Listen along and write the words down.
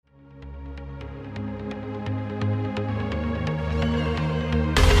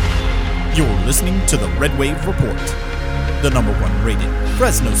You're listening to the Red Wave Report, the #1 rated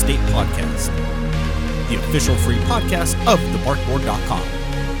Fresno State podcast, the official free podcast of thebarkboard.com.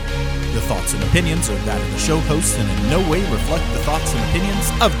 The thoughts and opinions are that of the show hosts and in no way reflect the thoughts and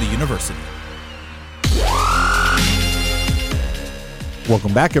opinions of the university.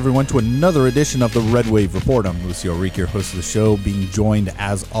 Welcome back, everyone, to another edition of the Red Wave Report. I'm Lucio, Ourique, your host of the show, being joined,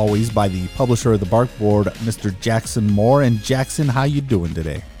 as always, by the publisher of the Barkboard, Mr. Jackson Moore. And Jackson, how you doing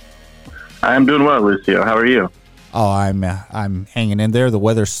today? I'm doing well, Lucio. How are you? Oh, I'm hanging in there. The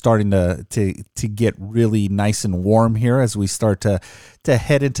weather's starting to get really nice and warm here as we start to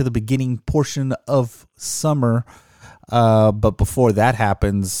head into the beginning portion of summer. But before that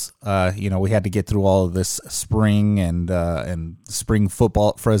happens, we had to get through all of this spring and spring football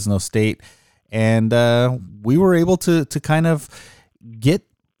at Fresno State, and we were able to kind of get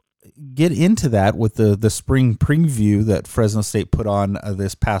into that with the spring preview that Fresno State put on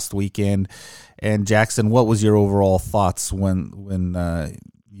this past weekend. And Jackson, what was your overall thoughts when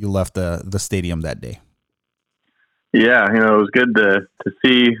you left the stadium that day? Yeah, it was good to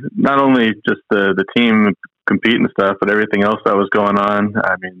see not only just the team compete and stuff, but everything else that was going on.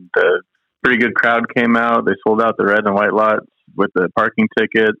 I mean, the pretty good crowd came out. They sold out the red and white lots with the parking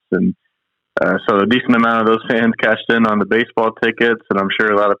tickets, and so a decent amount of those fans cashed in on the baseball tickets, and I'm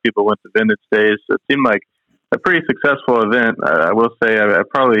sure a lot of people went to Vintage Days. So it seemed like a pretty successful event. I will say I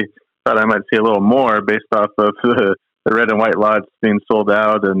probably thought I might see a little more based off of the red and white lots being sold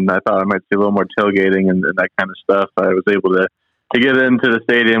out, and I thought I might see a little more tailgating and that kind of stuff. I was able to get into the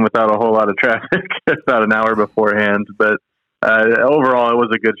stadium without a whole lot of traffic about an hour beforehand. But overall, it was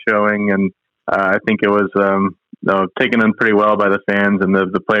a good showing, and I think it was taken in pretty well by the fans and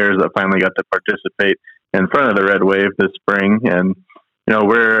the players that finally got to participate in front of the Red Wave this spring. And,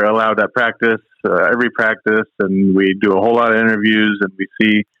 we're allowed at practice, every practice, and we do a whole lot of interviews, and we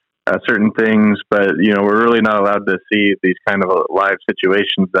see certain things, but, we're really not allowed to see these kind of live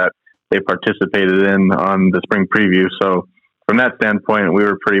situations that they participated in on the spring preview. So from that standpoint, we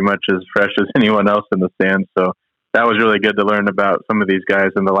were pretty much as fresh as anyone else in the stands. So that was really good to learn about some of these guys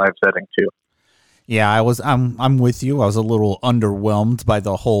in the live setting too. Yeah, I'm with you. I was a little underwhelmed by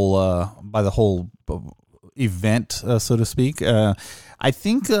the whole event, so to speak. I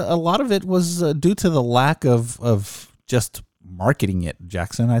think a lot of it was due to the lack of just marketing it,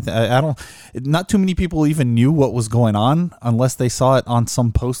 Jackson. I don't. Not too many people even knew what was going on unless they saw it on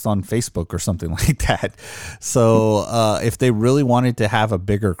some post on Facebook or something like that. So if they really wanted to have a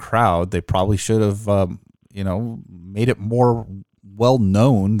bigger crowd, they probably should have, made it more well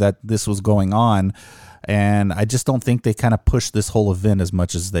known that this was going on. And I just don't think they kind of pushed this whole event as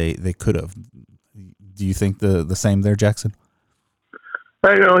much as they could have. Do you think the same there, Jackson?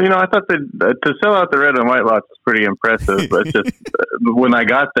 I thought to sell out the red and white lots was pretty impressive, but just when I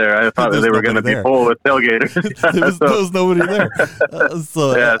got there, I thought that they were going to be full with tailgaters. there was nobody there.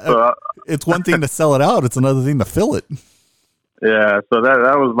 It's one thing to sell it out; it's another thing to fill it. Yeah, so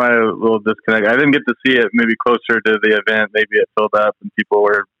that was my little disconnect. I didn't get to see it maybe closer to the event. Maybe it filled up and people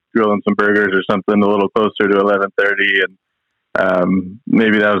were grilling some burgers or something a little closer to 11:30, and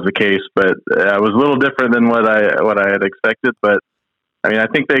maybe that was the case. But it was a little different than what I had expected, but. I mean, I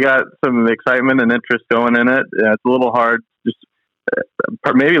think they got some excitement and interest going in it. It's a little hard, just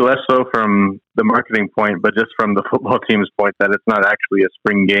maybe less so from the marketing point, but just from the football team's point that it's not actually a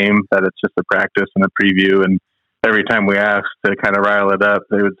spring game, that it's just a practice and a preview. And every time we asked to kind of rile it up,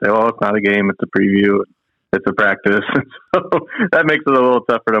 they would say, "Oh, it's not a game, it's a preview, it's a practice." So that makes it a little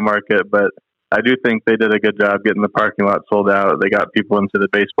tougher to market. But I do think they did a good job getting the parking lot sold out. They got people into the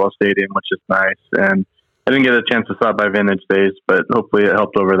baseball stadium, which is nice. And I didn't get a chance to stop by Vintage Days, but hopefully it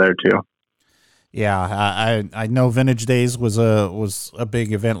helped over there too. Yeah, I know Vintage Days was a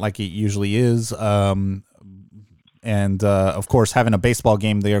big event like it usually is, and of course having a baseball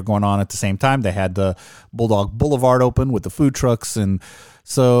game there going on at the same time. They had the Bulldog Boulevard open with the food trucks, and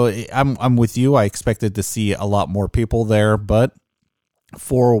so I'm with you. I expected to see a lot more people there, but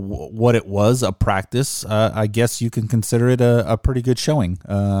for what it was, a practice, I guess you can consider it a pretty good showing.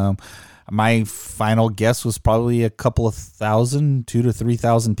 My final guess was probably a couple of thousand, 2,000 to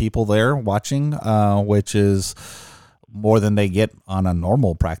 3,000 people there watching, which is more than they get on a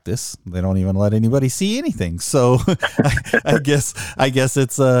normal practice. They don't even let anybody see anything. So I guess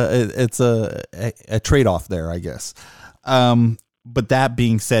it's a trade-off there, I guess. But that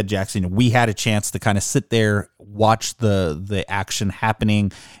being said, Jackson, we had a chance to kind of sit there, watch the action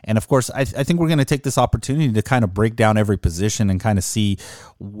happening. And of course, I think we're going to take this opportunity to kind of break down every position and kind of see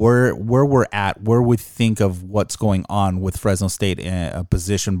where we're at, where we think of what's going on with Fresno State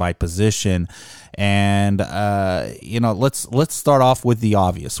position by position. And, let's start off with the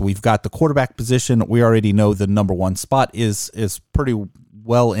obvious. We've got the quarterback position. We already know the number one spot is pretty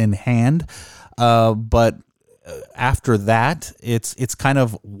well in hand. But after that, it's kind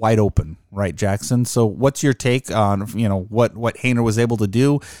of wide open, right, Jackson? So what's your take on, what Haener was able to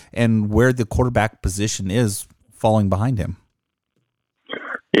do and where the quarterback position is falling behind him?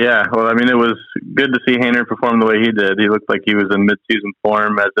 Yeah, well, I mean, it was good to see Haener perform the way he did. He looked like he was in midseason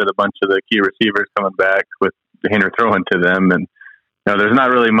form, as did a bunch of the key receivers coming back with Haener throwing to them. And, there's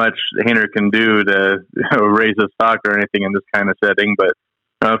not really much Haener can do to raise his stock or anything in this kind of setting, but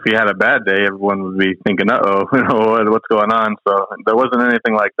if he had a bad day, everyone would be thinking, what's going on? So there wasn't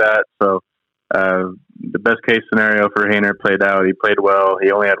anything like that. So the best case scenario for Haener played out. He played well.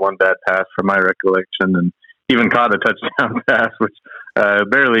 He only had one bad pass from my recollection, and even caught a touchdown pass, which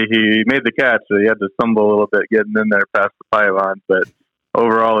barely he made the catch. So he had to stumble a little bit getting in there past the pylon. But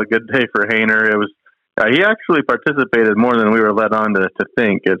overall, a good day for Haener. It was he actually participated more than we were led on to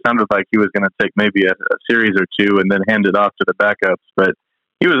think. It sounded like he was going to take maybe a series or two and then hand it off to the backups, but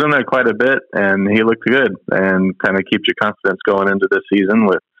he was in there quite a bit, and he looked good, and kind of keeps your confidence going into this season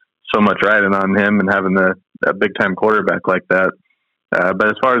with so much riding on him and having a big-time quarterback like that. But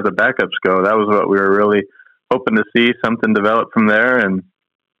as far as the backups go, that was what we were really hoping to see, something develop from there. And,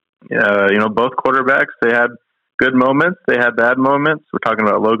 both quarterbacks, they had good moments. They had bad moments. We're talking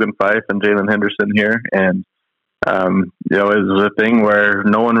about Logan Fife and Jalen Henderson here. And, it was a thing where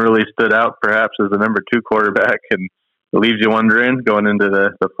no one really stood out perhaps as the number 2 quarterback, and it leaves you wondering going into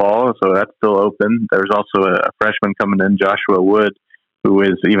the fall, so that's still open. There's also a freshman coming in, Joshua Wood, who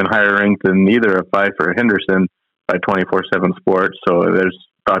is even higher ranked than either of Fife or Henderson by 24/7 Sports. So there's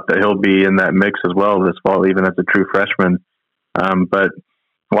thought that he'll be in that mix as well this fall, even as a true freshman. But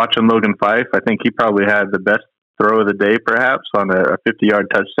watching Logan Fife, I think he probably had the best throw of the day, perhaps, on a 50-yard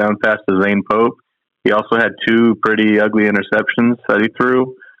touchdown pass to Zane Pope. He also had 2 pretty ugly interceptions that he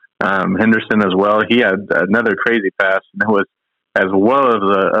threw. Henderson as well. He had another crazy pass, and it was as well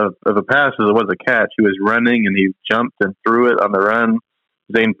of a pass as it was a catch. He was running and he jumped and threw it on the run.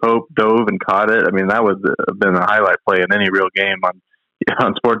 Zane Pope dove and caught it. I mean, that would have been a highlight play in any real game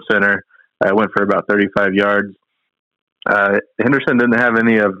on Sports Center. Went for about 35 yards. Henderson didn't have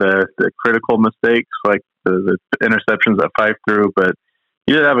any of the critical mistakes like the interceptions that Fife threw, but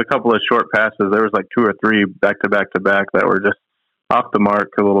he did have a couple of short passes. There was like 2 or 3 back-to-back-to-back that were just off the mark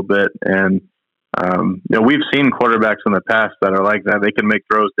a little bit. And, we've seen quarterbacks in the past that are like that. They can make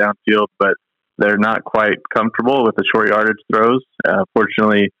throws downfield, but they're not quite comfortable with the short yardage throws.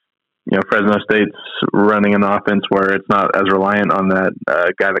 Fortunately, Fresno State's running an offense where it's not as reliant on that.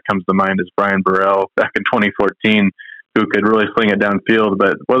 Guy that comes to mind is Brian Burrell back in 2014, who could really fling it downfield,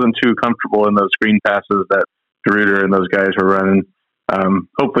 but wasn't too comfortable in those screen passes that DeRuyter and those guys were running.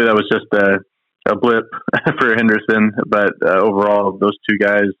 Hopefully that was just a blip for Henderson, but overall, those 2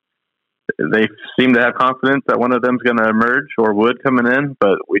 guys, they seem to have confidence that one of them's going to emerge or would coming in,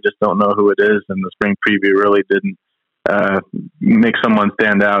 but we just don't know who it is, and the spring preview really didn't make someone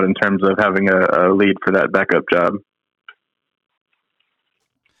stand out in terms of having a lead for that backup job.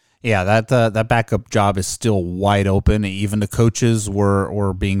 Yeah, that backup job is still wide open. Even the coaches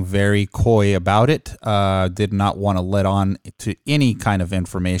were being very coy about it, did not want to let on to any kind of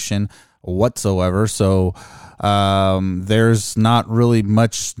information whatsoever. So there's not really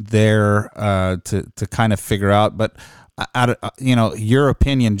much there to kind of figure out. But your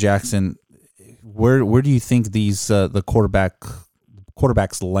opinion, Jackson, where do you think these the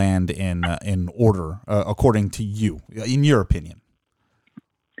quarterbacks land in order according to you, in your opinion?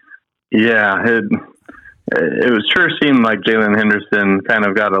 Yeah, it was sure seemed like Jalen Henderson kind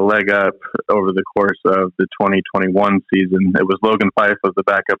of got a leg up over the course of the 2021 season. It was Logan Fife was the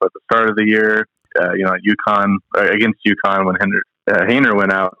backup at the start of the year. At UConn, against UConn when Haener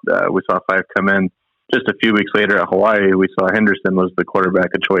went out, we saw Fife come in. Just a few weeks later at Hawaii, we saw Henderson was the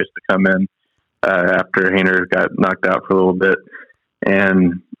quarterback of choice to come in after Haener got knocked out for a little bit.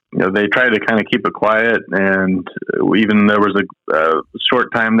 And they tried to kind of keep it quiet, and even there was a short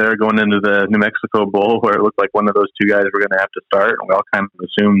time there going into the New Mexico Bowl where it looked like one of those 2 guys were going to have to start, and we all kind of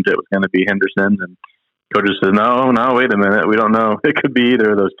assumed it was going to be Henderson. And coaches said, no, wait a minute, we don't know. It could be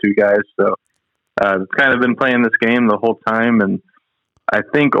either of those 2 guys. So kind of been playing this game the whole time, and I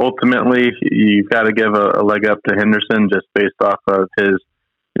think ultimately you've got to give a leg up to Henderson just based off of his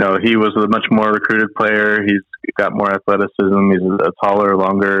he was a much more recruited player. He's got more athleticism. He's a taller,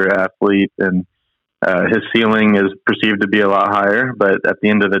 longer athlete, and his ceiling is perceived to be a lot higher. But at the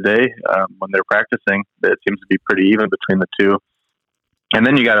end of the day, when they're practicing, it seems to be pretty even between the two. And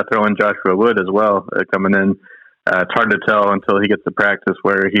then you got to throw in Joshua Wood as well, coming in. It's hard to tell until he gets to practice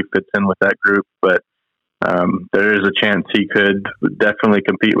where he fits in with that group, but there is a chance he could definitely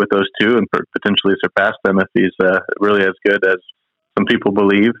compete with those two and potentially surpass them if he's really as good as some people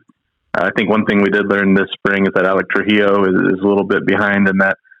believe. I think one thing we did learn this spring is that Alec Trujillo is a little bit behind in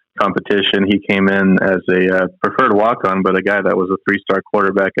that competition. He came in as a preferred walk-on, but a guy that was a 3-star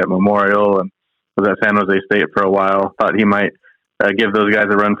quarterback at Memorial and was at San Jose State for a while. Thought he might give those guys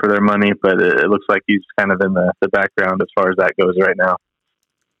a run for their money, but it looks like he's kind of in the background as far as that goes right now.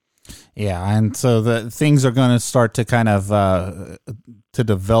 Yeah, and so the things are going to start to kind of to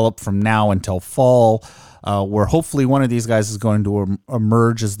develop from now until fall, where hopefully one of these guys is going to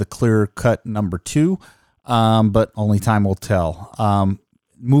emerge as the clear-cut number 2, but only time will tell.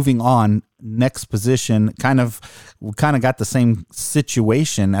 Moving on, next position, we kind of got the same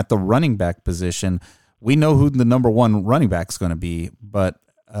situation at the running back position. We know who the number 1 running back is going to be, but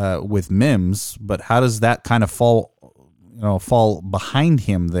with Mims. But how does that kind of fall behind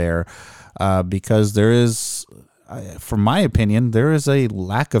him there? Because there is, from my opinion, there is a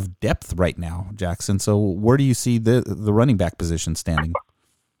lack of depth right now, Jackson. So where do you see the running back position standing?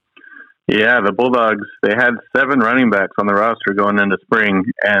 Yeah, the Bulldogs, they had 7 running backs on the roster going into spring,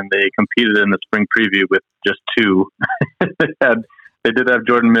 and they competed in the spring preview with just 2. They did have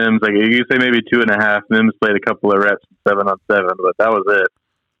Jordan Mims, like you say maybe 2.5. Mims played a couple of reps, 7-on-7, but that was it.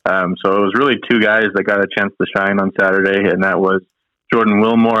 So it was really 2 guys that got a chance to shine on Saturday, and that was Jordan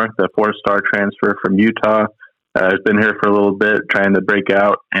Wilmore, the 4-star transfer from Utah. Has been here for a little bit, trying to break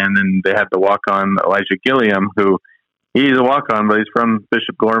out. And then they had the walk-on Elijah Gilliam, who he's a walk-on, but he's from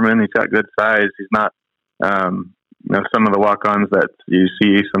Bishop Gorman. He's got good size. He's not, some of the walk-ons that you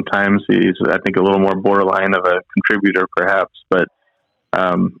see sometimes. He's, I think, a little more borderline of a contributor, perhaps. But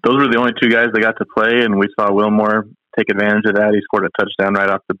those were the only 2 guys that got to play, and we saw Wilmore take advantage of that. He scored a touchdown right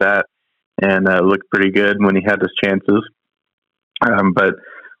off the bat and looked pretty good when he had his chances. But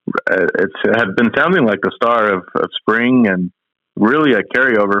it had been sounding like the star of spring and really a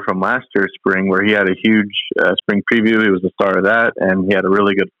carryover from last year's spring where he had a huge spring preview. He was the star of that, and he had a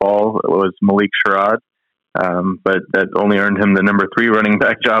really good fall. It was Malik Sherrod, but that only earned him the number 3 running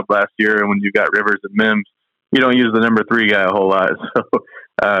back job last year. And when you got Rivers and Mims, you don't use the number 3 guy a whole lot. So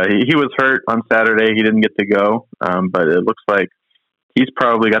he was hurt on Saturday. He didn't get to go, but it looks like he's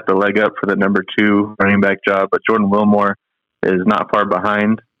probably got the leg up for the number 2 running back job. But Jordan Wilmore is not far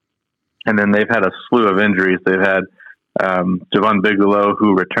behind. And then they've had a slew of injuries. They've had Javon Bigelow,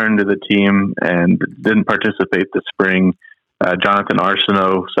 who returned to the team and didn't participate this spring. Jonathan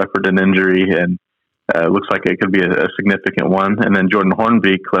Arsenault suffered an injury, and looks like it could be a significant one. And then Jordan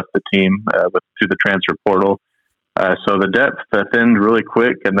Hornbeek left the team through the transfer portal. So the depth thinned really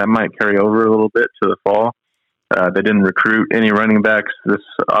quick, and that might carry over a little bit to the fall. They didn't recruit any running backs this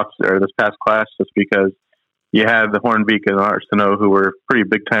past class just because you had the Hornbeek and Arsenault, who were pretty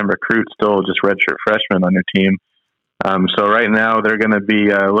big-time recruits, still just redshirt freshmen on your team. So right now they're going to be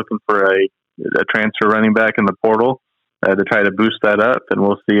looking for a transfer running back in the portal to try to boost that up, and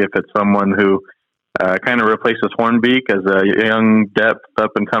we'll see if it's someone who kind of replaces Hornbeek as a young depth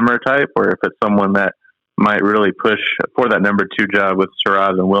up-and-comer type, or if it's someone that might really push for that number 2 job with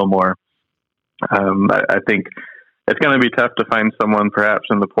Sherrod and Wilmore. I think it's going to be tough to find someone perhaps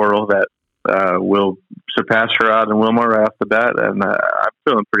in the portal that will surpass Sherrod and Wilmore right off the bat, and I'm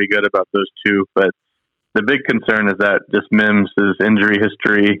feeling pretty good about those 2. But the big concern is that just Mims' injury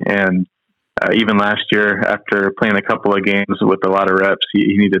history, and even last year, after playing a couple of games with a lot of reps,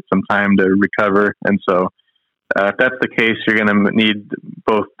 he needed some time to recover. And so if that's the case, you're going to need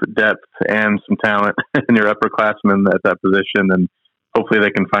both depth and some talent in your upperclassmen at that position, and hopefully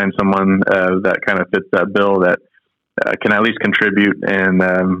they can find someone that kind of fits that bill that can at least contribute and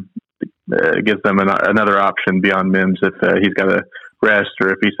gives them another option beyond Mims if he's got to rest or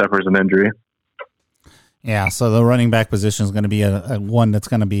if he suffers an injury. Yeah, so the running back position is going to be a one that's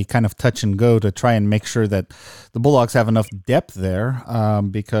going to be kind of touch and go to try and make sure that the Bulldogs have enough depth there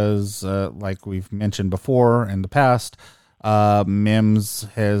because, like we've mentioned before in the past, Mims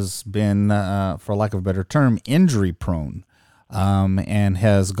has been, for lack of a better term, injury prone and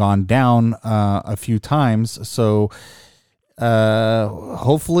has gone down a few times. So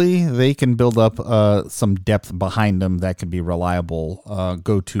hopefully they can build up some depth behind them that can be reliable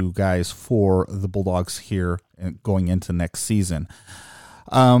go-to guys for the Bulldogs here going into next season.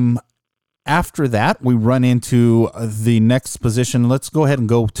 After that, we run into the next position. Let's go ahead and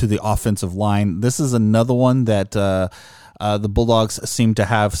go to the offensive line. This is another one that the Bulldogs seem to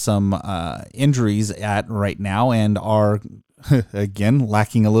have some injuries at right now and are, again,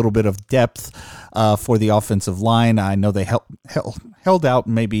 lacking a little bit of depth for the offensive line. I know they held out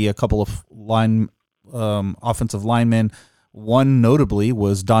maybe a couple of offensive linemen. One notably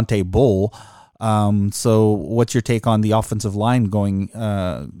was Dante Bull. So what's your take on the offensive line going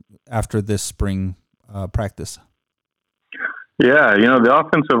after this spring practice? Yeah, the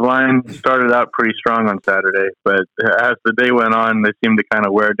offensive line started out pretty strong on Saturday, but as the day went on, they seemed to kind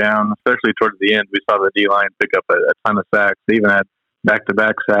of wear down, especially towards the end. We saw the D-line pick up a ton of sacks. They even had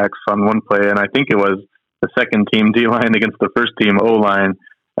back-to-back sacks on one play, and I think it was the second-team D-line against the first-team O-line.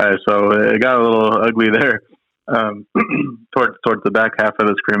 So it got a little ugly there towards the back half of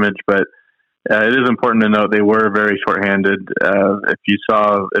the scrimmage, but it is important to note they were very shorthanded. If you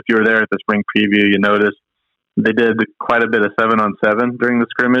were there at the spring preview, you noticed they did quite a bit of 7-on-7 during the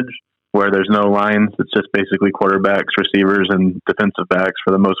scrimmage, where there's no lines. It's just basically quarterbacks, receivers, and defensive backs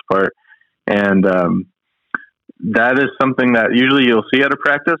for the most part. And that is something that usually you'll see at a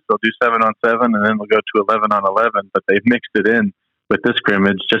practice. They'll do 7-on-7, and then they'll go to 11-on-11. But they've mixed it in with this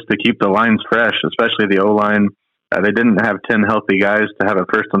scrimmage just to keep the lines fresh, especially the O-line. They didn't have 10 healthy guys to have a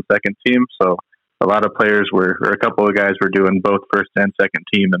first and second team, so a lot of players a couple of guys were doing both first and second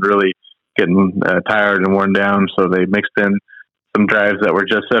team and really getting tired and worn down. So they mixed in some drives that were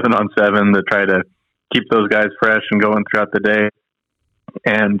just 7-on-7 to try to keep those guys fresh and going throughout the day.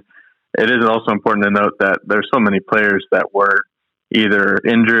 And it is also important to note that there's so many players that were either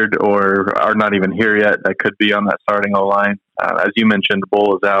injured or are not even here yet that could be on that starting O-line. As you mentioned,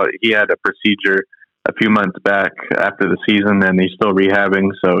 Bull is out. He had a procedure a few months back after the season, and he's still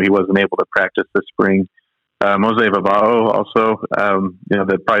rehabbing, so he wasn't able to practice this spring. Jose Babao also,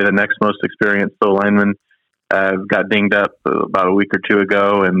 probably the next most experienced lineman, got dinged up about a week or two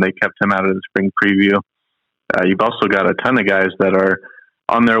ago, and they kept him out of the spring preview. You've also got a ton of guys that are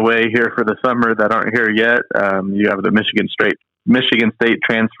on their way here for the summer that aren't here yet. You have the Michigan State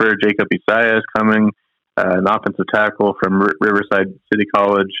transfer, Jacob Isaiah is coming. An offensive tackle from Riverside City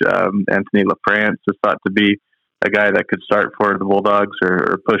College, Anthony LaFrance, is thought to be a guy that could start for the Bulldogs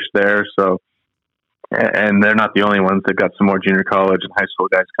or push there. So, and they're not the only ones. They've got some more junior college and high school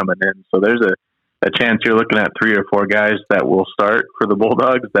guys coming in. So there's a chance you're looking at 3 or 4 guys that will start for the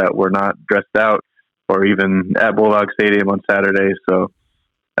Bulldogs that were not dressed out or even at Bulldog Stadium on Saturday. So,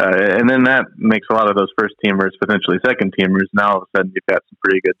 and then that makes a lot of those first teamers potentially second teamers. Now all of a sudden you've got some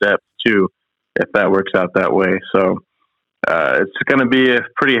pretty good depth too, if that works out that way. So it's going to be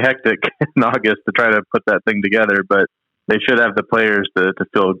pretty hectic in August to try to put that thing together, but they should have the players to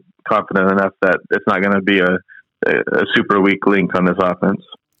feel confident enough that it's not going to be a super weak link on this offense.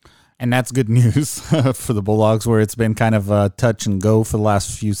 And that's good news for the Bulldogs, where it's been kind of touch and go for the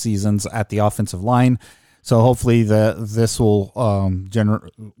last few seasons at the offensive line. So hopefully this will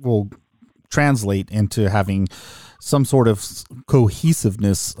translate into having some sort of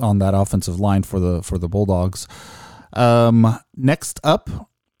cohesiveness on that offensive line for the Bulldogs. Next up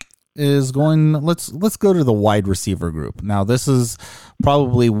is let's go to the wide receiver group. Now, this is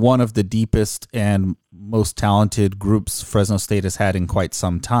probably one of the deepest and most talented groups Fresno State has had in quite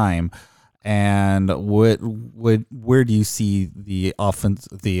some time. And where do you see the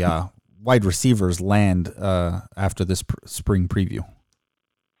wide receivers land after this spring preview?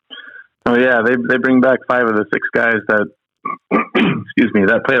 Oh yeah, they bring back 5 of the 6 guys that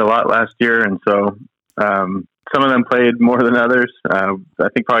that played a lot last year, and so some of them played more than others. I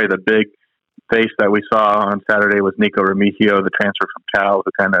think probably the big face that we saw on Saturday was Nico Remigio, the transfer from Cal,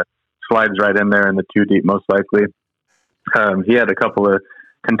 who kind of slides right in there in the 2 deep most likely. He had a couple of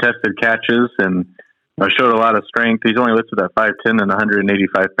contested catches and showed a lot of strength. He's only listed at 5'10" and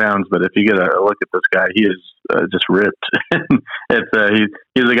 185 pounds, but if you get a look at this guy, he is just ripped.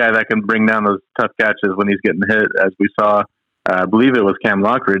 He's a guy that can bring down those tough catches when he's getting hit, as we saw. I believe it was Cam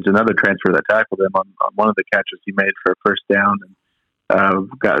Lockridge, another transfer, that tackled him on one of the catches he made for a first down, and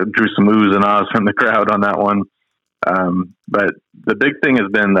drew some oohs and ahs from the crowd on that one. But the big thing has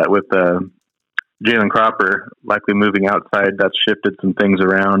been that with Jalen Cropper likely moving outside, that's shifted some things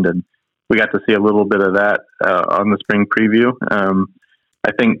around, and we got to see a little bit of that on the spring preview.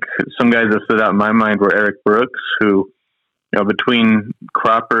 I think some guys that stood out in my mind were Eric Brooks, who, between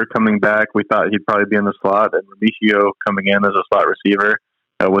Cropper coming back, we thought he'd probably be in the slot, and Remigio coming in as a slot receiver.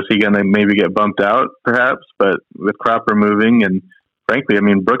 Was he going to maybe get bumped out, perhaps? But with Cropper moving, and frankly,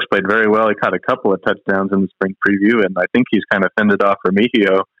 Brooks played very well. He caught a couple of touchdowns in the spring preview, and I think he's kind of fended off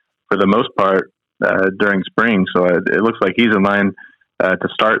Remigio for the most part during spring. So it looks like he's in line to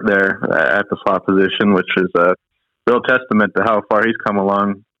start there at the slot position, which is a real testament to how far he's come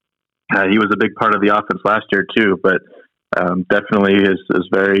along. He was a big part of the offense last year too, but definitely is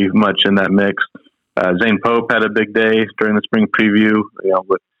very much in that mix. Zane Pope had a big day during the spring preview,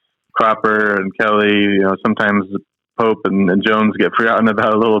 with Cropper and Kelly. Sometimes Pope and Jones get forgotten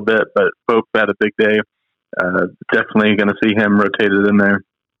about a little bit, but Pope had a big day. Definitely going to see him rotated in there.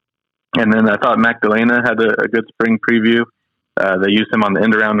 And then I thought Magdalena had a good spring preview. They used him on the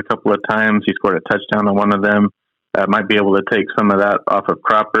end around a couple of times. He scored a touchdown on one of them. Might be able to take some of that off of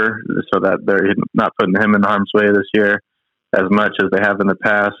Cropper so that they're not putting him in harm's way this year as much as they have in the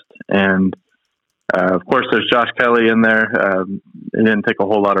past. And of course, there's Josh Kelly in there. He didn't take a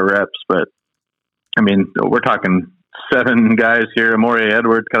whole lot of reps, but I mean, we're talking 7 guys here. Amore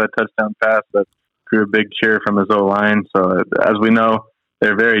Edwards got a touchdown pass that drew a big cheer from his O-line. So as we know,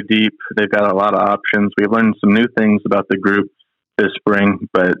 they're very deep. They've got a lot of options. We've learned some new things about the group this spring,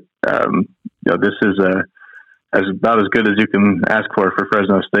 but this is about as good as you can ask for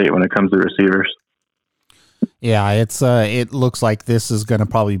Fresno State when it comes to receivers. Yeah, it looks like this is going to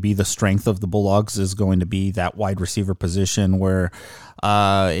probably be the strength of the Bulldogs, is going to be that wide receiver position, where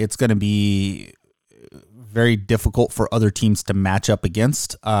it's going to be very difficult for other teams to match up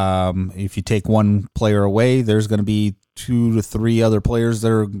against. If you take one player away, there's going to be 2 to 3 other players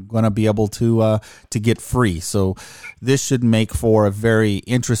that are going to be able to get free. So this should make for a very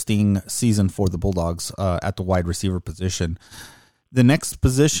interesting season for the Bulldogs at the wide receiver position. The next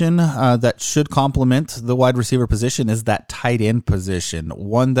position that should complement the wide receiver position is that tight end position,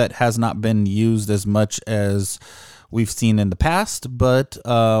 one that has not been used as much as we've seen in the past. But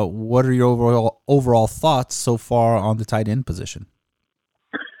what are your overall thoughts so far on the tight end position?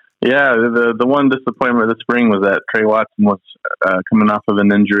 Yeah, the one disappointment this spring was that Trey Watson was coming off of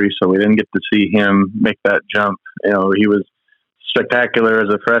an injury, so we didn't get to see him make that jump. He was spectacular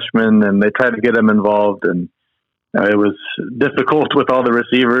as a freshman, and they tried to get him involved, and it was difficult with all the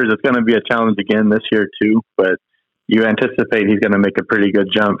receivers. It's going to be a challenge again this year too, but you anticipate he's going to make a pretty good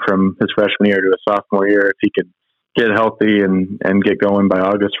jump from his freshman year to a sophomore year if he can get healthy and get going by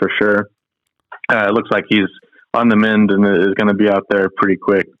August for sure. It looks like he's on the mend and is going to be out there pretty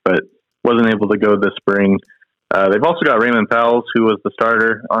quick, but wasn't able to go this spring. They've also got Raymond Powell, who was the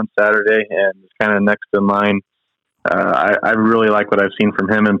starter on Saturday and is kind of next in line. I really like what I've seen from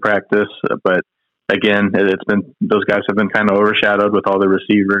him in practice, but again, those guys have been kind of overshadowed with all the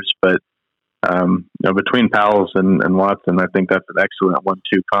receivers. But between Powell's and Watson, I think that's an excellent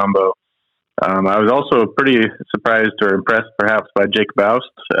 1-2 combo. I was also pretty surprised or impressed, perhaps, by Jake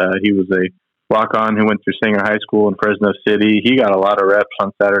Baust. He was a walk-on who went through Singer High School in Fresno City. He got a lot of reps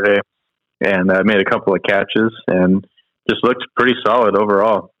on Saturday and made a couple of catches and just looked pretty solid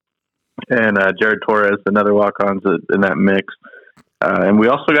overall. And Jared Torres, another walk-ons in that mix. And we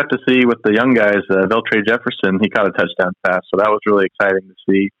also got to see with the young guys, Veltre Jefferson, he caught a touchdown pass. So that was really exciting to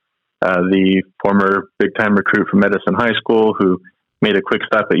see. The former big-time recruit from Edison High School who made a quick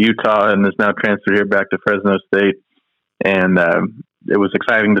stop at Utah and is now transferred here back to Fresno State. And it was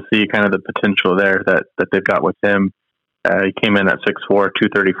exciting to see kind of the potential there that they've got with him. He came in at 6'4",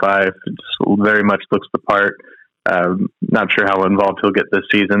 235, very much looks the part. Not sure how involved he'll get this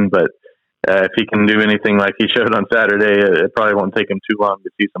season, but if he can do anything like he showed on Saturday, it probably won't take him too long to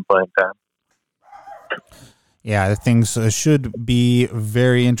see some playing time. Yeah, things should be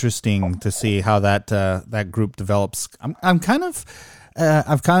very interesting to see how that group develops. I'm kind of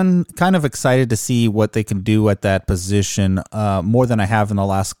excited to see what they can do at that position more than I have in the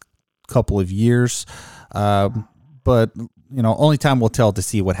last couple of years. But only time will tell to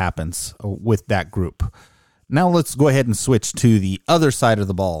see what happens with that group. Now let's go ahead and switch to the other side of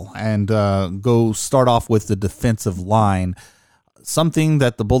the ball and go start off with the defensive line. Something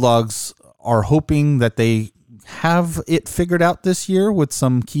that the Bulldogs are hoping that they have it figured out this year with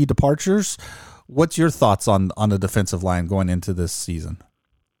some key departures. What's your thoughts on the defensive line going into this season?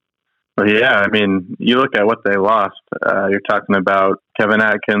 Well, yeah, I mean, you look at what they lost. You're talking about Kevin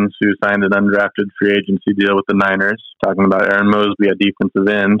Atkins, who signed an undrafted free agency deal with the Niners. Talking about Aaron Mosby, a defensive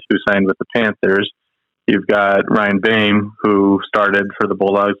end, who signed with the Panthers. You've got Ryan Boehm, who started for the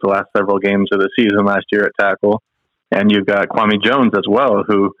Bulldogs the last several games of the season last year at tackle. And you've got Kwame Jones as well,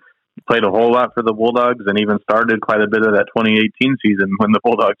 who played a whole lot for the Bulldogs and even started quite a bit of that 2018 season when the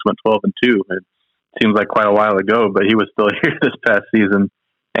Bulldogs went 12-2. It seems like quite a while ago, but he was still here this past season.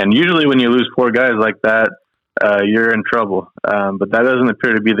 And usually when you lose 4 guys like that, you're in trouble. But that doesn't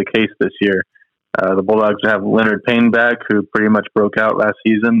appear to be the case this year. The Bulldogs have Leonard Payne back, who pretty much broke out last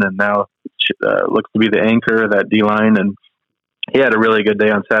season and now looks to be the anchor of that D-line. And he had a really good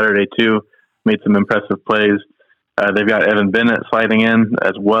day on Saturday, too. Made some impressive plays. They've got Evan Bennett sliding in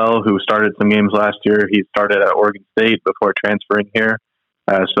as well, who started some games last year. He started at Oregon State before transferring here.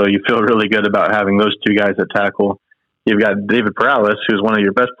 So you feel really good about having those two guys at tackle. You've got David Perales, who's one of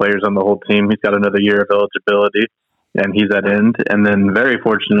your best players on the whole team. He's got another year of eligibility, and he's at end. And then very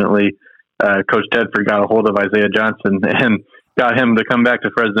fortunately, Coach Tedford got a hold of Isaiah Johnson and got him to come back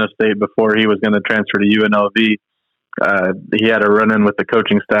to Fresno State before he was going to transfer to UNLV. He had a run-in with the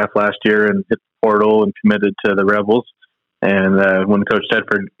coaching staff last year and hit the portal and committed to the Rebels. And when Coach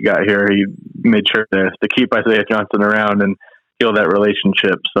Tedford got here, he made sure to keep Isaiah Johnson around and heal that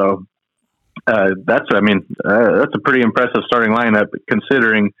relationship. So that's a pretty impressive starting lineup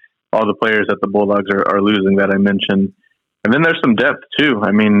considering all the players that the Bulldogs are losing that I mentioned. And then there's some depth too.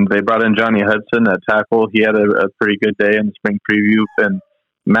 I mean, they brought in Johnny Hudson at tackle. He had a pretty good day in the spring preview. And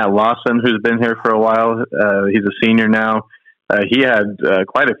Matt Lawson, who's been here for a while, he's a senior now. He had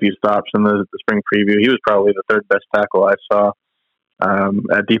quite a few stops in the spring preview. He was probably the third best tackle I saw.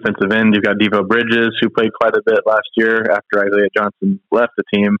 At defensive end, you've got Devo Bridges, who played quite a bit last year after Isaiah Johnson left the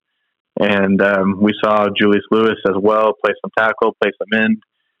team. And we saw Julius Lewis as well play some tackle, play some end.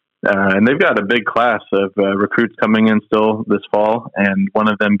 And they've got a big class of recruits coming in still this fall, and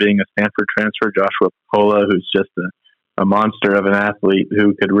one of them being a Stanford transfer, Joshua Pola, who's just a monster of an athlete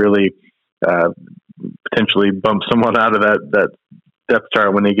who could really potentially bump someone out of that depth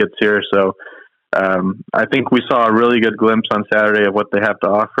chart when he gets here. So I think we saw a really good glimpse on Saturday of what they have to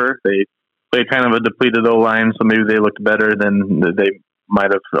offer. They played kind of a depleted O-line, so maybe they looked better than they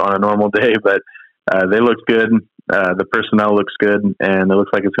might have on a normal day, but they looked good. The personnel looks good, and it looks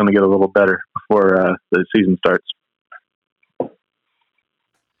like it's going to get a little better before the season starts.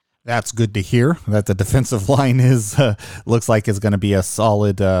 That's good to hear that the defensive line looks like it's going to be a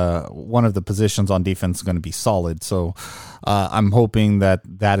solid, one of the positions on defense is going to be solid. So I'm hoping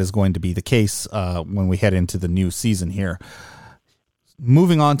that is going to be the case when we head into the new season here.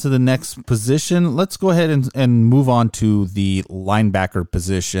 Moving on to the next position, let's go ahead and move on to the linebacker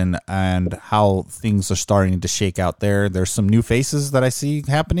position and how things are starting to shake out there. There's some new faces that I see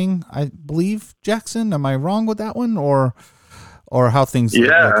happening, I believe. Jackson, am I wrong with that one, or how things are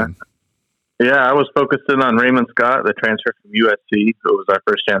looking? Yeah, I was focusing on Raymond Scott, the transfer from USC. It was our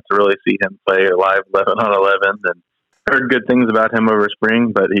first chance to really see him play live 11 on 11, and heard good things about him over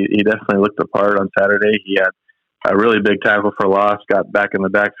spring, but he definitely looked the part on Saturday. He had a really big tackle for loss, got back in the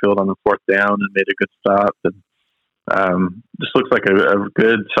backfield on the fourth down and made a good stop. And just looks like a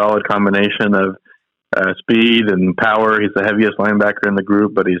good, solid combination of speed and power. He's the heaviest linebacker in the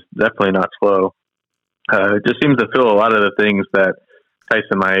group, but he's definitely not slow. It just seems to fill a lot of the things that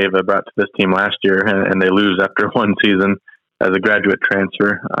Tyson Maeva brought to this team last year, and they lose after one season as a graduate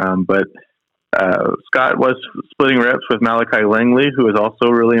transfer. But Scott was splitting reps with Malachi Langley, who has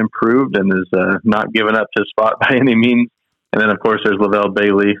also really improved and is not giving up his spot by any means. And then, of course, there's Lavelle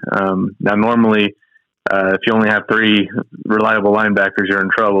Bailey. Now, normally, if you only have three reliable linebackers, you're in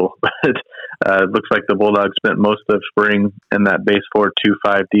trouble. But it looks like the Bulldogs spent most of spring in that base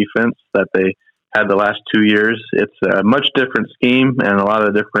 4-2-5 defense that they had the last 2 years. It's a much different scheme and a lot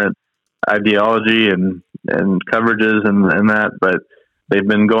of different ideology and coverages and that, but they've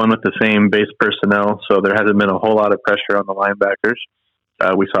been going with the same base personnel, so there hasn't been a whole lot of pressure on the linebackers.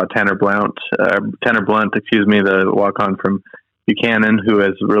 We saw Tanner Blount, the walk-on from Buchanan, who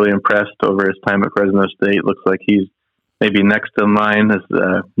has really impressed over his time at Fresno State. Looks like he's maybe next in line as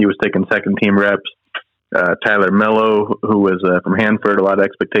he was taking second-team reps. Tyler Mello, who was from Hanford, a lot of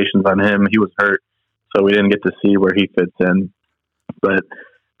expectations on him. He was hurt, so we didn't get to see where he fits in. But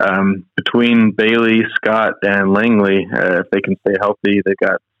between Bailey, Scott, and Langley, if they can stay healthy, they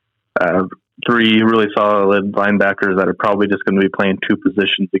got three really solid linebackers that are probably just going to be playing two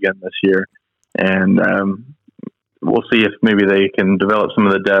positions again this year. And we'll see if maybe they can develop some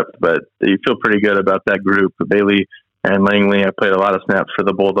of the depth, but you feel pretty good about that group. Bailey and Langley have played a lot of snaps for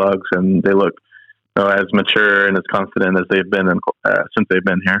the Bulldogs, and they look as mature and as confident as they've been since they've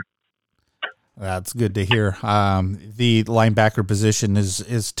been here. That's good to hear. The linebacker position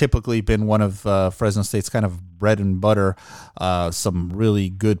is typically been one of Fresno State's kind of bread and butter. Some really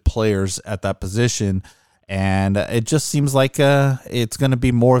good players at that position, and it just seems like it's going to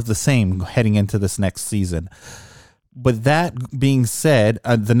be more of the same heading into this next season. But that being said,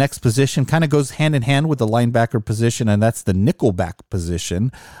 the next position kind of goes hand in hand with the linebacker position, and that's the nickelback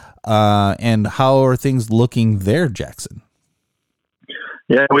position. And how are things looking there, Jackson?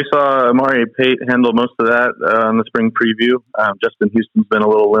 Yeah, we saw Amari Pate handle most of that on the spring preview. Justin Houston's been a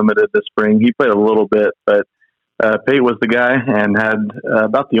little limited this spring. He played a little bit, but Pate was the guy and had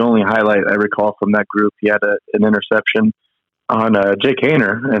about the only highlight I recall from that group. He had an interception on Jake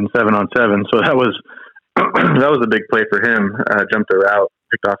Hayner in 7-on-7, so that was that was a big play for him. Jumped a route,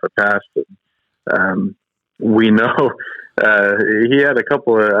 picked off a pass. We know he had a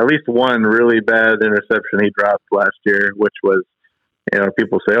couple of, at least one really bad interception he dropped last year, which was,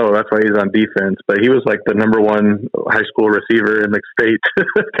 people say, oh, that's why he's on defense. But he was like the number one high school receiver in the state,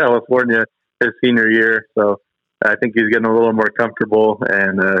 California, his senior year. So I think he's getting a little more comfortable,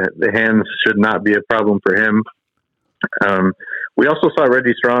 and the hands should not be a problem for him. We also saw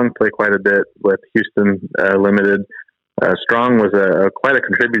Reggie Strong play quite a bit with Houston Limited. Strong was quite a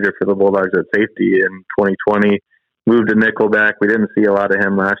contributor for the Bulldogs at safety in 2020. Moved to nickelback. We didn't see a lot of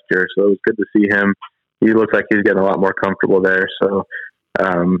him last year, so it was good to see him. He looks like he's getting a lot more comfortable there. So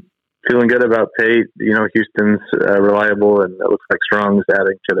feeling good about Tate. Houston's reliable, and it looks like Strong's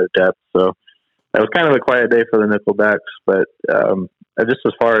adding to their depth. So it was kind of a quiet day for the nickelbacks, but just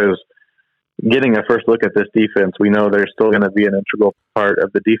as far as getting a first look at this defense, we know they're still going to be an integral part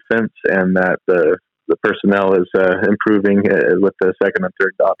of the defense, and that the personnel is improving with the second and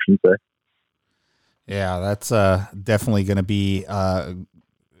third options there. Yeah, that's definitely going to be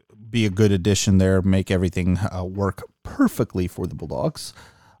a good addition there. Make everything work perfectly for the Bulldogs.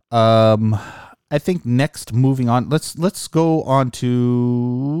 I think next, moving on, let's go on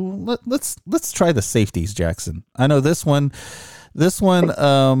to let's try the safeties, Jackson. I know this one.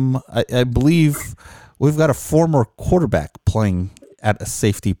 I believe we've got a former quarterback playing at a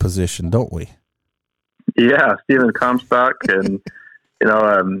safety position, don't we? Yeah, Stephen Comstock, and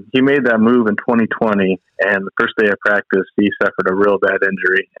he made that move in 2020, and the first day of practice, he suffered a real bad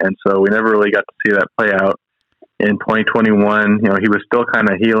injury, and so we never really got to see that play out. In 2021, he was still kind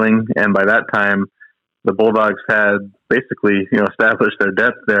of healing, and by that time, the Bulldogs had basically, established their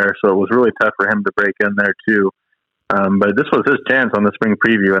depth there, so it was really tough for him to break in there too. But this was his chance on the spring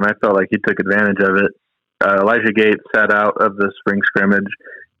preview, and I felt like he took advantage of it. Elijah Gates sat out of the spring scrimmage,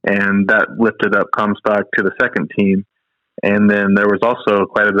 and that lifted up Comstock to the second team. And then there was also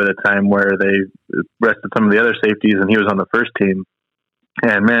quite a bit of time where they rested some of the other safeties, and he was on the first team.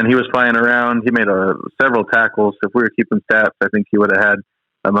 And, man, he was flying around. He made several tackles. If we were keeping stats, I think he would have had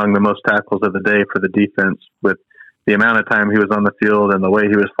among the most tackles of the day for the defense with the amount of time he was on the field and the way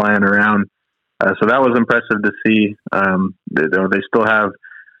he was flying around. So that was impressive to see. They still have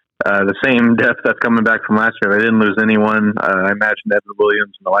the same depth that's coming back from last year. They didn't lose anyone. I imagine Evan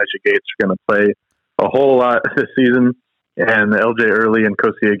Williams and Elijah Gates are going to play a whole lot this season. And LJ Early and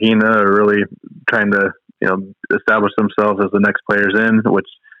Kosi Aguina are really trying to, establish themselves as the next players in, which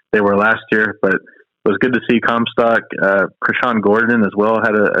they were last year. But it was good to see Comstock. Krishawn Gordon as well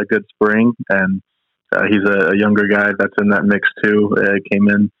had a good spring, and he's a younger guy that's in that mix too. Came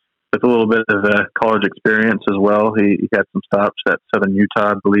in with a little bit of college experience as well. He had some stops at Southern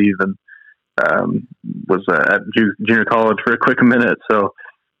Utah, I believe, and was at junior college for a quick minute. So,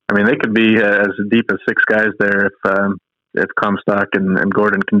 they could be as deep as six guys there if Comstock and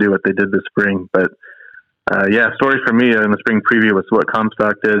Gordon can do what they did this spring. But story for me in the spring preview was what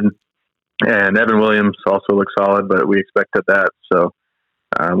Comstock did, and Evan Williams also looked solid, but we expected that. So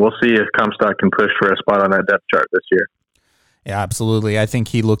we'll see if Comstock can push for a spot on that depth chart this year. Yeah, absolutely. I think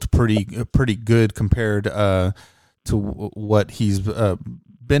he looked pretty good compared to what he's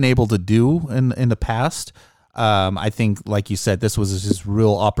been able to do in the past. I think, like you said, this was his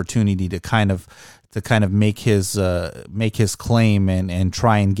real opportunity to kind of make his claim and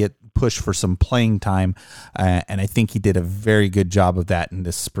try and push for some playing time. And I think he did a very good job of that in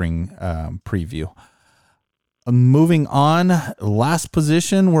this spring preview. Moving on, last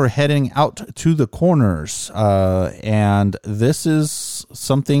position, we're heading out to the corners. And this is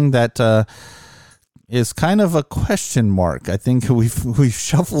something that is kind of a question mark. I think we've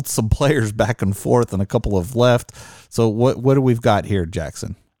shuffled some players back and forth and a couple have left. So what do we've got here,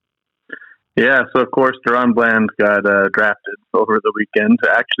 Jackson? Yeah, so of course, Deron Bland got drafted over the weekend.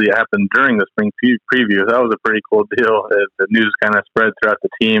 Actually, it happened during the spring preview. That was a pretty cool deal. The news kind of spread throughout the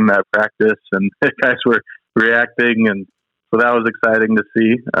team at practice, and guys were reacting, and so that was exciting to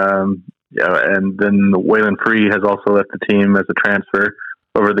see. And then Waylon Free has also left the team as a transfer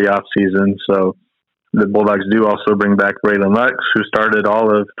over the offseason. So the Bulldogs do also bring back Braylon Lux, who started all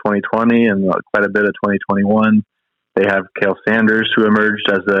of 2020 and quite a bit of 2021. They have Cale Sanders, who emerged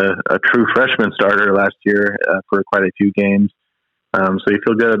as a true freshman starter last year for quite a few games. So you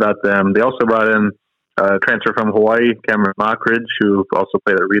feel good about them. They also brought in a transfer from Hawaii, Cameron Mockridge, who also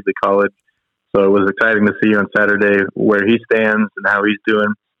played at Reedley College. So it was exciting to see on Saturday where he stands and how he's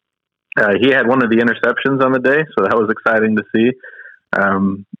doing. He had one of the interceptions on the day, so that was exciting to see.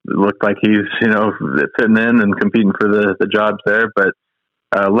 It looked like he's, fitting in and competing for the jobs there. But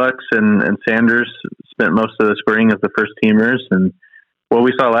Lux and Sanders spent most of the spring as the first teamers, and what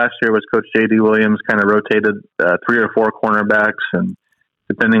we saw last year was Coach J.D. Williams kind of rotated 3 or 4 cornerbacks, and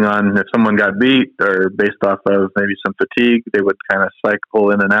depending on if someone got beat or based off of maybe some fatigue, they would kind of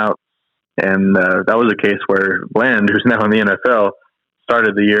cycle in and out. And that was a case where Bland, who's now in the NFL,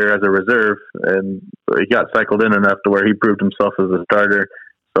 started the year as a reserve, and he got cycled in enough to where he proved himself as a starter.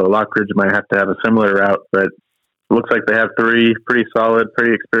 So Lockridge might have to have a similar route, but it looks like they have 3 pretty solid,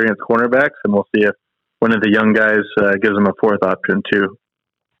 pretty experienced cornerbacks, and we'll see if one of the young guys gives them a 4th option too.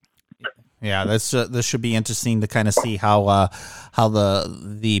 Yeah, this should be interesting to kind of see how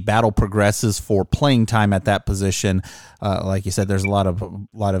the battle progresses for playing time at that position. Like you said, there's a lot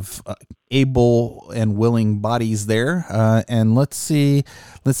of able and willing bodies there, and let's see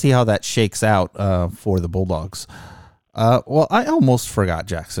how that shakes out for the Bulldogs. Well, I almost forgot,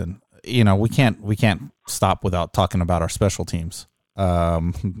 Jackson. We can't stop without talking about our special teams.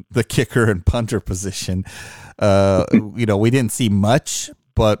 The kicker and punter position. We didn't see much,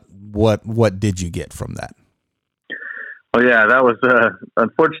 but what did you get from that? Well, yeah, that was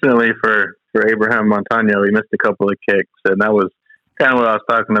unfortunately for Abraham Montano, he missed a couple of kicks, and that was kind of what I was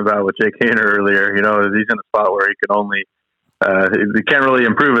talking about with Jake Hayner earlier. He's in a spot where he can only he can't really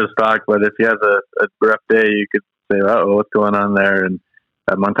improve his stock, but if he has a rough day, you could say, "Oh, what's going on there?" And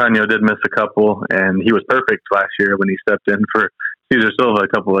Montano did miss a couple, and he was perfect last year when he stepped in for Cesar Silva a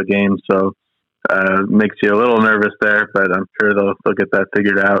couple of games. So makes you a little nervous there, but I'm sure they'll get that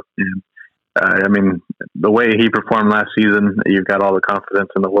figured out. And the way he performed last season, you've got all the confidence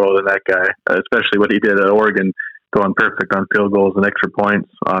in the world in that guy, especially what he did at Oregon, going perfect on field goals and extra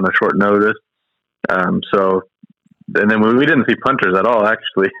points on a short notice. And then we didn't see punters at all,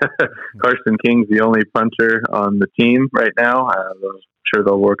 actually. Carson King's the only punter on the team right now. I'm sure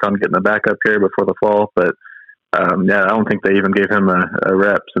they'll work on getting a backup here before the fall, but I don't think they even gave him a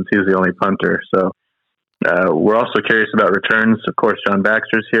rep since he was the only punter. So we're also curious about returns. Of course, John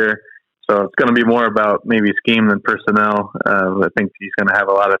Baxter's here. So it's going to be more about maybe scheme than personnel. I think he's going to have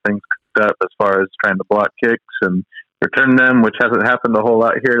a lot of things cooked up as far as trying to block kicks and return them, which hasn't happened a whole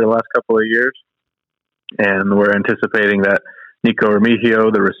lot here the last couple of years. And we're anticipating that Nico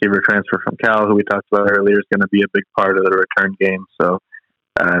Remigio, the receiver transfer from Cal, who we talked about earlier, is going to be a big part of the return game. So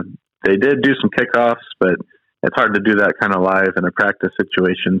they did do some kickoffs, but it's hard to do that kind of live in a practice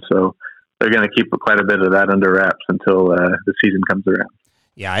situation. So they're going to keep quite a bit of that under wraps until the season comes around.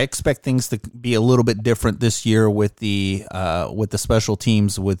 Yeah, I expect things to be a little bit different this year with the special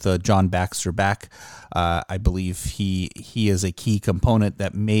teams with John Baxter back. I believe he is a key component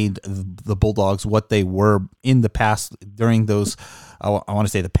that made the Bulldogs what they were in the past during those, I want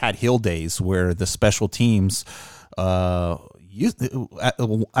to say, the Pat Hill days, where the special teams at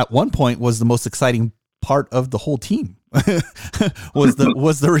one point was the most exciting part of the whole team. was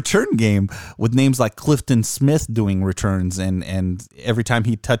the return game, with names like Clifton Smith doing returns, and every time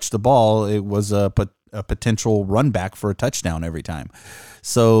he touched the ball, it was a potential run back for a touchdown every time.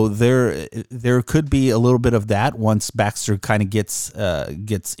 So there could be a little bit of that once Baxter kind of gets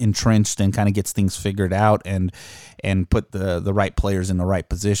entrenched and kind of gets things figured out and put the right players in the right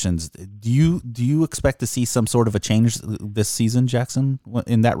positions. Do you expect to see some sort of a change this season, Jackson,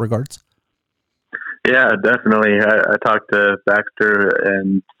 in that regards? Yeah, definitely. I talked to Baxter,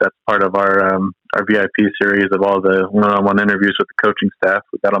 and that's part of our VIP series of all the one-on-one interviews with the coaching staff.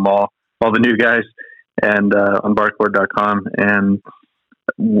 We got them all the new guys, and on barkboard.com. And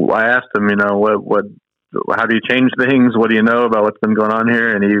I asked him, how do you change things? What do you know about what's been going on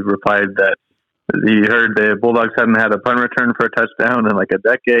here? And he replied that he heard the Bulldogs hadn't had a punt return for a touchdown in like a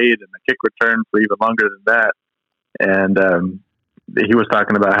decade, and a kick return for even longer than that. And he was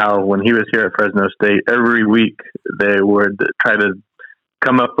talking about how when he was here at Fresno State, every week they would try to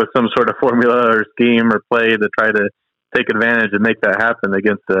come up with some sort of formula or scheme or play to try to take advantage and make that happen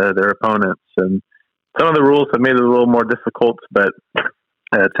against their opponents. And some of the rules have made it a little more difficult, but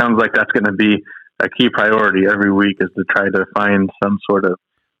it sounds like that's going to be a key priority every week, is to try to find some sort of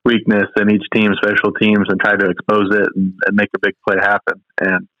weakness in each team's special teams and try to expose it and make a big play happen.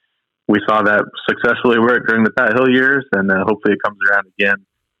 And we saw that successfully work during the Pat Hill years, and hopefully it comes around again.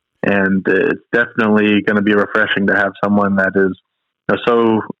 And it's definitely going to be refreshing to have someone that is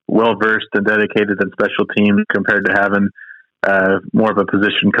so well-versed and dedicated in special teams compared to having more of a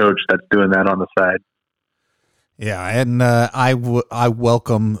position coach that's doing that on the side. Yeah, and I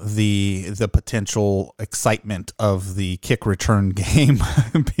welcome the potential excitement of the kick return game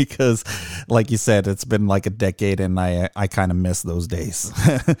because, like you said, it's been like a decade, and I kind of miss those days.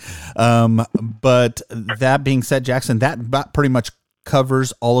 But that being said, Jackson, that pretty much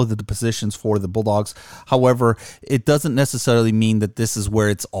covers all of the positions for the Bulldogs. However, it doesn't necessarily mean that this is where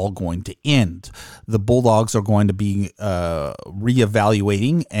it's all going to end. The Bulldogs are going to be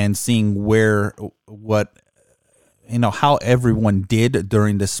reevaluating and seeing how everyone did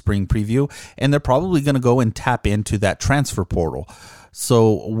during this spring preview, and they're probably going to go and tap into that transfer portal.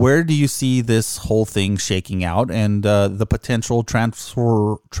 So where do you see this whole thing shaking out, and the potential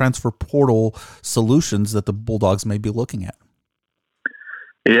transfer portal solutions that the Bulldogs may be looking at?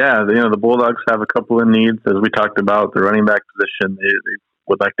 Yeah, the Bulldogs have a couple of needs, as we talked about. The running back position, they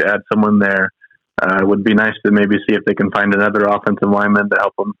would like to add someone there. It would be nice to maybe see if they can find another offensive lineman to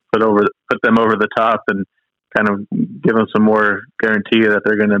help them put them over the top and kind of give them some more guarantee that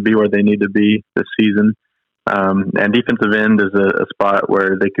they're going to be where they need to be this season. And defensive end is a spot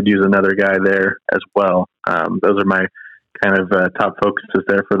where they could use another guy there as well. Those are my kind of top focuses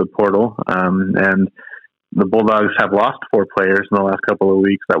there for the portal. And the Bulldogs have lost 4 players in the last couple of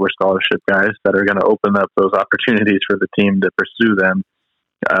weeks that were scholarship guys that are going to open up those opportunities for the team to pursue them.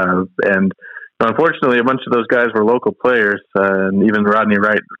 And unfortunately, a bunch of those guys were local players, and even Rodney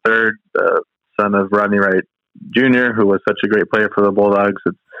Wright III, son of Rodney Wright Jr., who was such a great player for the Bulldogs.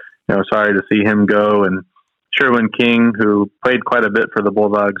 It's, sorry to see him go. And Sherwin King, who played quite a bit for the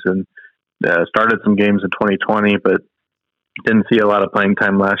Bulldogs and started some games in 2020, but didn't see a lot of playing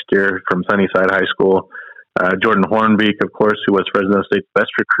time last year from Sunnyside High School. Jordan Hornbeek, of course, who was Fresno State's best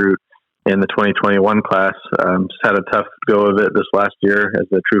recruit in the 2021 class, just had a tough go of it this last year as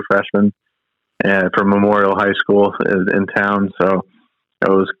a true freshman from Memorial High School in town. So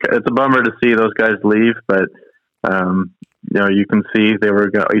it's a bummer to see those guys leave, but you can see they were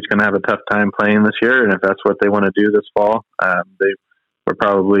each going to have a tough time playing this year, and if that's what they want to do this fall, they were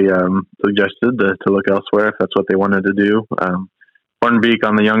probably suggested to look elsewhere if that's what they wanted to do. Hornbeek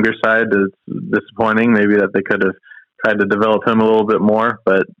on the younger side is disappointing. Maybe that they could have tried to develop him a little bit more,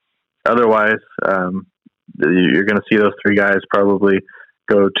 but otherwise, you're going to see those 3 guys probably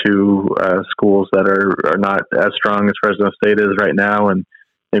go to schools that are not as strong as Fresno State is right now, and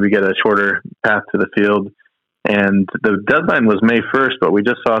maybe get a shorter path to the field. And the deadline was May 1st, but we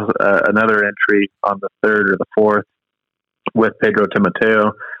just saw another entry on the 3rd or the 4th with Pedro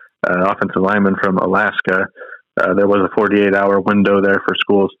Timoteo, offensive lineman from Alaska. There was a 48-hour window there for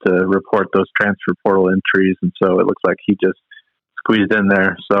schools to report those transfer portal entries, and so it looks like he just squeezed in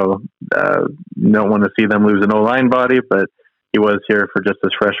there. So you don't want to see them lose an O-line body, but he was here for just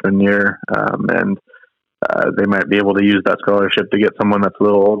his freshman year, and they might be able to use that scholarship to get someone that's a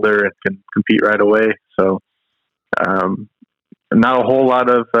little older and can compete right away. So not a whole lot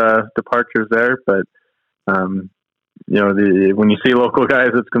of departures there, but when you see local guys,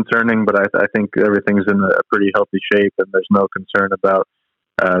 it's concerning, but I think everything's in a pretty healthy shape, and there's no concern about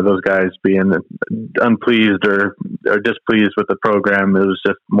those guys being unpleased or displeased with the program. It was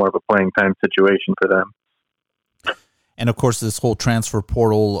just more of a playing time situation for them. And of course, this whole transfer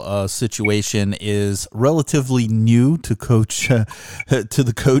portal situation is relatively new to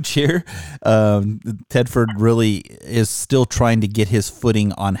the coach here. Tedford really is still trying to get his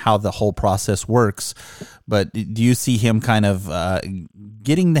footing on how the whole process works. But do you see him kind of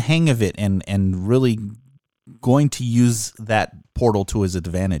getting the hang of it and really going to use that portal to his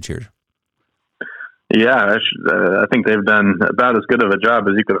advantage here? Yeah, I think they've done about as good of a job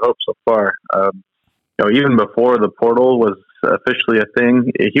as you could hope so far. Even before the portal was officially a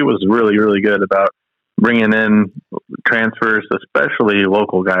thing, he was really, really good about bringing in transfers, especially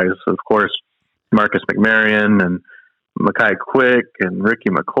local guys. Of course, Marcus McMarion and Makai Quick and Ricky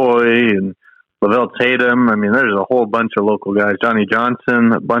McCoy and Lavelle Tatum. I mean, there's a whole bunch of local guys. Johnny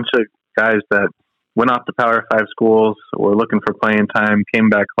Johnson, a bunch of guys that went off to Power 5 schools, were looking for playing time, came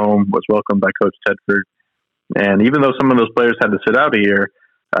back home, was welcomed by Coach Tedford. And even though some of those players had to sit out a year,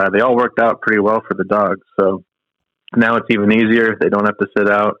 they all worked out pretty well for the Dogs. So now it's even easier. They don't have to sit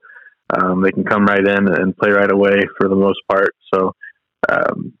out. They can come right in and play right away for the most part. So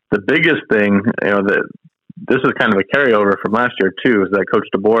the biggest thing, that this is kind of a carryover from last year too, is that Coach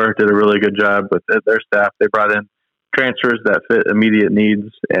DeBoer did a really good job with their staff. They brought in transfers that fit immediate needs,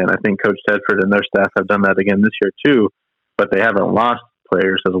 and I think Coach Tedford and their staff have done that again this year too, but they haven't lost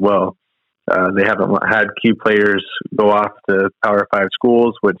players as well. They haven't had key players go off to Power 5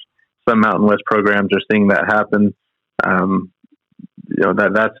 schools, which some Mountain West programs are seeing that happen.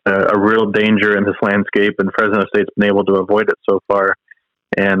 That's a real danger in this landscape, and Fresno State's been able to avoid it so far.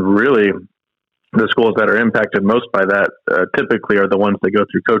 And really, the schools that are impacted most by that typically are the ones that go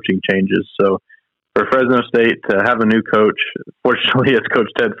through coaching changes. So for Fresno State to have a new coach, fortunately, it's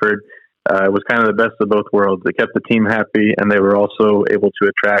Coach Tedford, it was kind of the best of both worlds. It kept the team happy, and they were also able to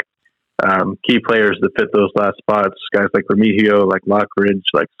attract key players that fit those last spots, guys like Remigio, like Lockridge,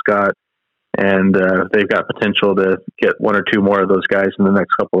 like Scott, and they've got potential to get one or two more of those guys in the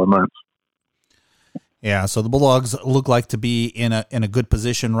next couple of months. Yeah, so the Bulldogs look like to be in a good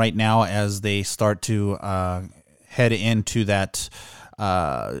position right now as they start to head into that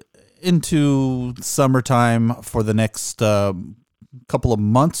into summertime for the next couple of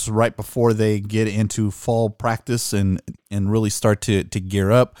months, right before they get into fall practice and really start to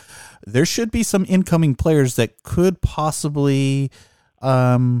gear up. There should be some incoming players that could possibly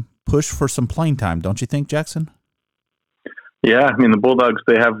push for some playing time, don't you think, Jackson? Yeah, I mean, the Bulldogs,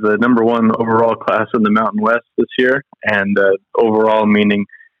 they have the number one overall class in the Mountain West this year, and overall meaning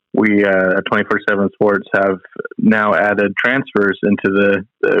we at 24/7 Sports have now added transfers into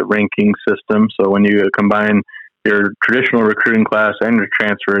the ranking system. So when you combine your traditional recruiting class and your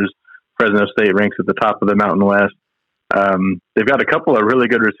transfers, Fresno State ranks at the top of the Mountain West. They've got a couple of really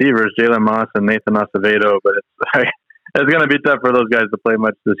good receivers, Jalen Moss and Nathan Acevedo, but it's going to be tough for those guys to play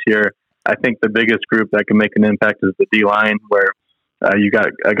much this year. I think the biggest group that can make an impact is the D-line, where you got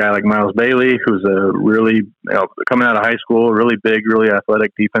a guy like Miles Bailey, who's a really, coming out of high school, really big, really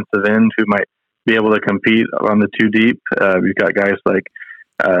athletic defensive end who might be able to compete on the two deep. You've got guys like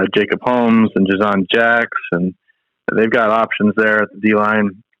Jacob Holmes and Jazon Jacks, and they've got options there at the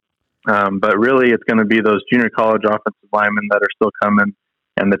D-line. But really, it's going to be those junior college offensive linemen that are still coming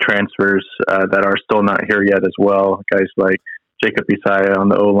and the transfers that are still not here yet as well. Guys like Jacob Isaiah on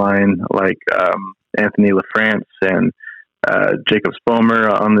the O-line, like Anthony LaFrance and Jacob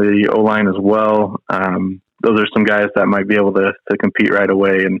Spomer on the O-line as well. Those are some guys that might be able to compete right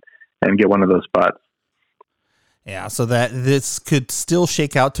away and get one of those spots. Yeah, so that this could still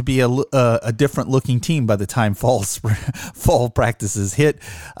shake out to be a different looking team by the time fall practices hit,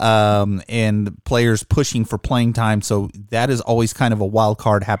 and players pushing for playing time. So that is always kind of a wild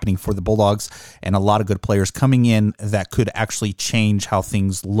card happening for the Bulldogs, and a lot of good players coming in that could actually change how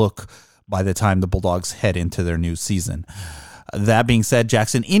things look by the time the Bulldogs head into their new season. That being said,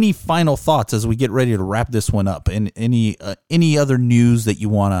 Jackson, any final thoughts as we get ready to wrap this one up, and any other news that you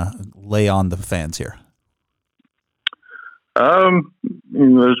want to lay on the fans here?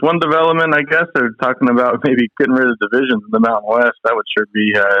 There's one development, I guess. They're talking about maybe getting rid of divisions in the Mountain West. That would sure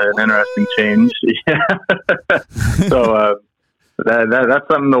be an interesting change. Yeah. So that's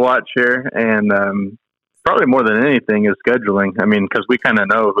something to watch here. And probably more than anything is scheduling. I mean, because we kind of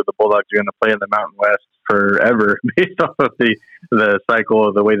know who the Bulldogs are going to play in the Mountain West forever based off of the cycle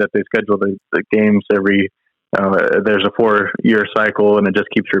of the way that they schedule the games every there's a 4-year cycle, and it just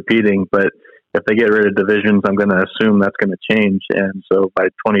keeps repeating. But if they get rid of divisions, I'm going to assume that's going to change. And so by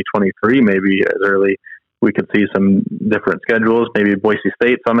 2023, maybe as early, we could see some different schedules. Maybe Boise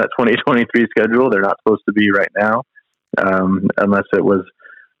State's on that 2023 schedule. They're not supposed to be right now, unless it was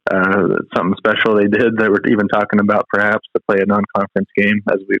something special they did. They were even talking about perhaps to play a non-conference game,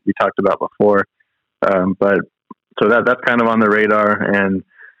 as we talked about before. But so that's kind of on the radar. And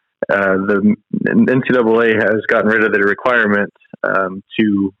the NCAA has gotten rid of the requirement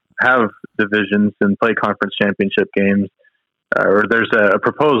to have divisions and play conference championship games, or there's a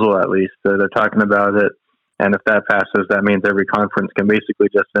proposal at least. They're talking about it, and if that passes, that means every conference can basically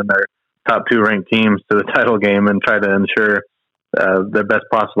just send their top 2 ranked teams to the title game and try to ensure the best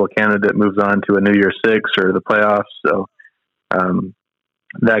possible candidate moves on to a New Year's Six or the playoffs. So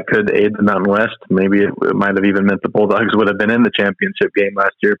that could aid the Mountain West. Maybe it might have even meant the Bulldogs would have been in the championship game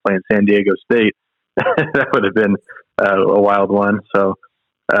last year playing San Diego State. That would have been a wild one. So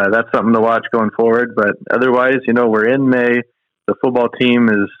that's something to watch going forward. But otherwise, we're in May. The football team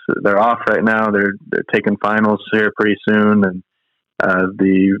they're off right now. They're taking finals here pretty soon, and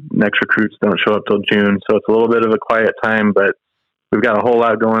the next recruits don't show up till June. So it's a little bit of a quiet time, but we've got a whole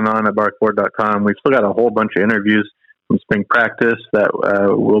lot going on at barkboard.com. We've still got a whole bunch of interviews from spring practice that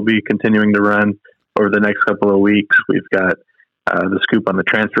we'll be continuing to run over the next couple of weeks. We've got the scoop on the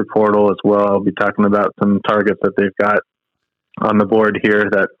transfer portal as well. I'll be talking about some targets that they've got on the board here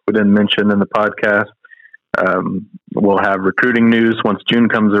that we didn't mention in the podcast. We'll have recruiting news once June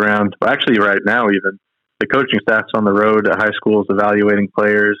comes around. Well, actually, right now, even the coaching staff's on the road at high schools evaluating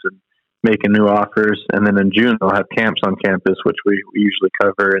players and making new offers. And then in June, they'll have camps on campus, which we usually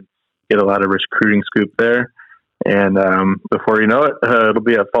cover and get a lot of recruiting scoop there. And before you know it, it'll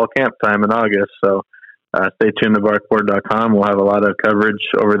be at fall camp time in August. So stay tuned to barkboard.com. We'll have a lot of coverage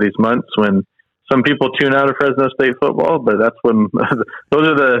over these months when some people tune out of Fresno State football, but that's when those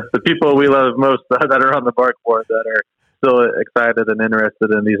are the people we love most that are on the barkboard that are still excited and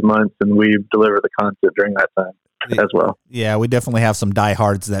interested in these months, and we deliver the content during that time. as well. Yeah, we definitely have some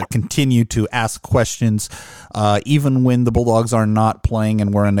diehards that continue to ask questions, even when the Bulldogs are not playing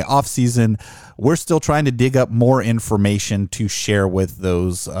and we're in the off season. We're still trying to dig up more information to share with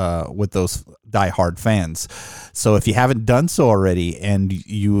those diehard fans. So if you haven't done so already, and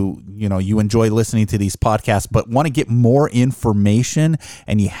you enjoy listening to these podcasts, but want to get more information,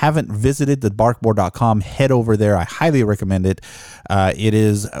 and you haven't visited the barkboard.com, head over there. I highly recommend it. It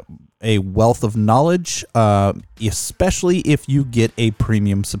is a wealth of knowledge, especially if you get a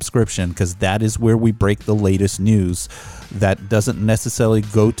premium subscription, because that is where we break the latest news that doesn't necessarily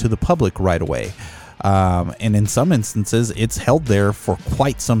go to the public right away. And in some instances, it's held there for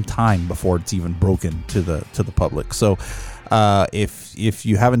quite some time before it's even broken to the public. So if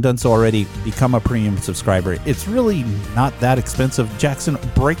you haven't done so already, become a premium subscriber. It's really not that expensive. Jackson,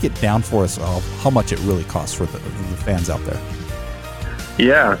 break it down for us of how much it really costs for the fans out there.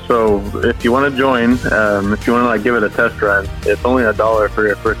 Yeah, so if you want to join, if you want to give it a test run, it's only $1 for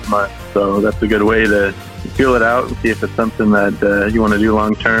your first month. So that's a good way to feel it out and see if it's something that you want to do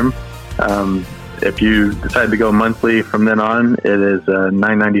long term. If you decide to go monthly from then on, it is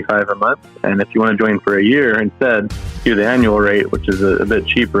 $9.95 a month. And if you want to join for a year instead, do the annual rate, which is a bit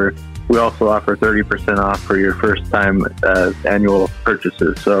cheaper. We also offer 30% off for your first time annual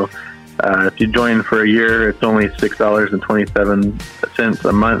purchases. So if you join for a year, it's only $6.27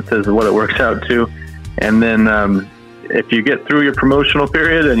 a month is what it works out to. And then if you get through your promotional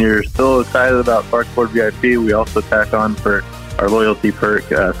period and you're still excited about Barkboard VIP, we also tack on for our loyalty perk,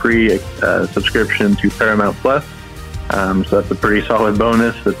 free subscription to Paramount Plus. So that's a pretty solid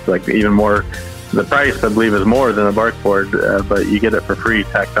bonus. It's even more. The price, I believe, is more than a Barkboard, but you get it for free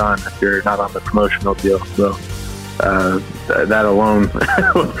tacked on if you're not on the promotional deal. So that alone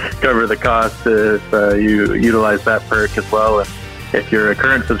will cover the cost if you utilize that perk as well. And if you're a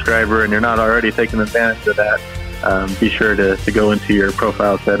current subscriber and you're not already taking advantage of that, be sure to go into your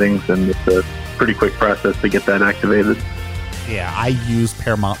profile settings, and it's a pretty quick process to get that activated. Yeah, I use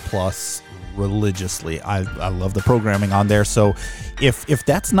Paramount Plus religiously. I love the programming on there. So if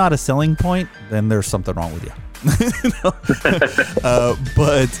that's not a selling point, then there's something wrong with you.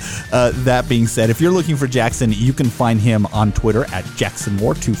 But that being said, if you're looking for Jackson, you can find him on Twitter at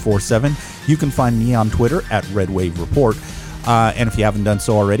JacksonMoore247. You can find me on Twitter at RedWaveReport. And if you haven't done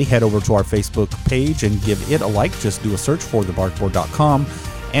so already, head over to our Facebook page and give it a like. Just do a search for thebarkboard.com.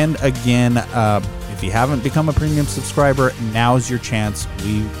 And again, if you haven't become a premium subscriber, now's your chance.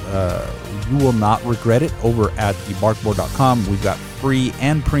 You will not regret it. Over at thebarkboard.com, we've got free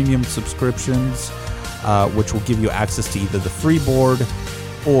and premium subscriptions, which will give you access to either the free board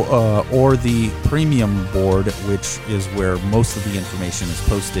or the premium board, which is where most of the information is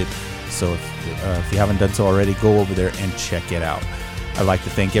posted. So if you haven't done so already, go over there and check it out. I'd like to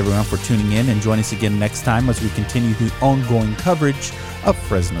thank everyone for tuning in, and join us again next time as we continue the ongoing coverage of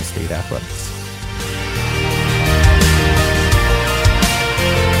Fresno State Athletics.